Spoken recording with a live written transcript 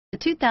The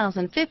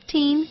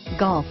 2015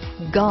 Golf.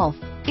 Golf.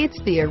 It's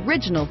the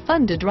original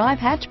fun-to-drive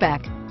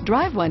hatchback.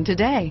 Drive one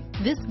today.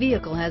 This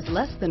vehicle has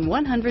less than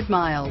 100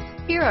 miles.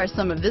 Here are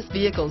some of this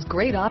vehicle's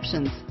great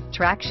options: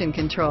 traction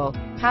control,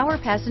 power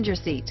passenger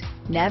seat,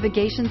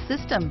 navigation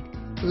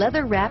system,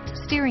 leather-wrapped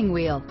steering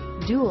wheel,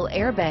 dual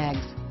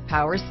airbags,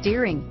 power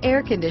steering,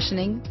 air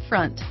conditioning,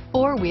 front,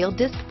 four-wheel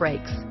disc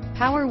brakes,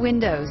 power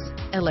windows,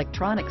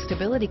 electronic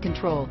stability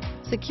control,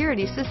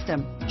 security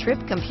system, trip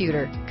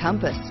computer,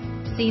 compass,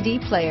 CD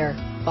player,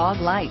 fog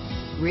lights,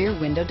 rear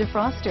window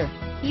defroster,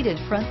 heated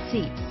front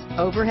seats,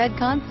 overhead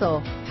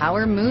console,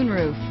 power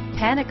moonroof,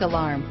 panic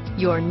alarm.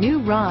 Your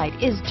new ride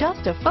is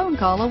just a phone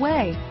call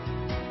away.